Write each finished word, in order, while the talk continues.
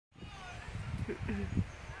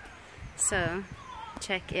So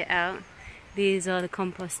check it out. These are the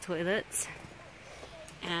compost toilets,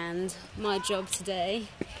 and my job today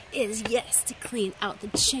is, yes, to clean out the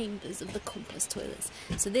chambers of the compost toilets.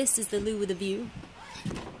 So this is the loo with a view.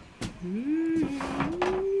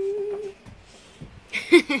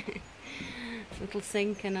 Little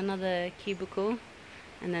sink and another cubicle,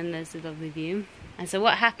 and then there's the lovely view. And so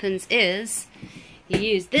what happens is you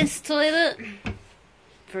use this toilet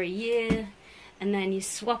for a year, and then you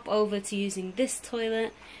swap over to using this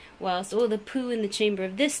toilet, whilst all the poo in the chamber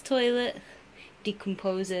of this toilet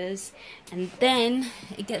decomposes, and then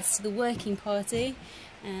it gets to the working party,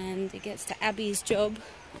 and it gets to Abby's job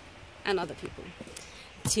and other people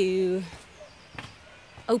to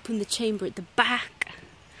open the chamber at the back.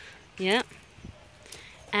 Yeah.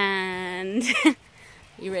 And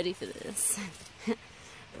you ready for this?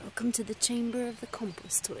 Welcome to the chamber of the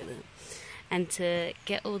compost toilet. And to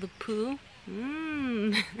get all the poo,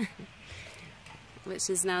 which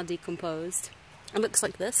is now decomposed. It looks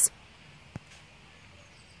like this.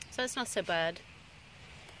 So it's not so bad.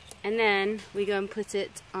 And then we go and put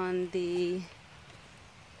it on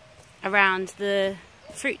around the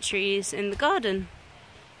fruit trees in the garden.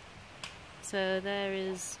 So there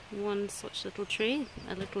is one such little tree,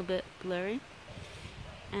 a little bit blurry.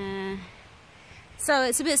 So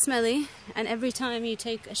it's a bit smelly, and every time you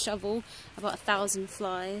take a shovel, about 1,000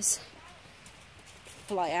 flies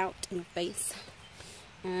fly out in your face.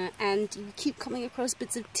 And you keep coming across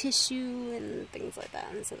bits of tissue and things like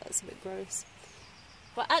that, and so that's a bit gross.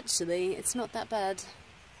 But actually, it's not that bad.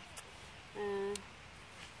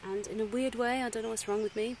 And in a weird way, I don't know what's wrong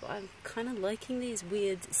with me, but I'm kind of liking these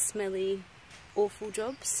weird, smelly, awful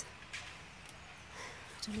jobs.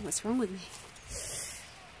 I don't know what's wrong with me.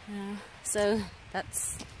 So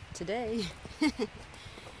that's today.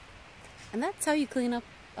 And that's how you clean up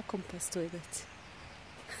a compost toilet.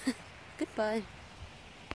 Goodbye.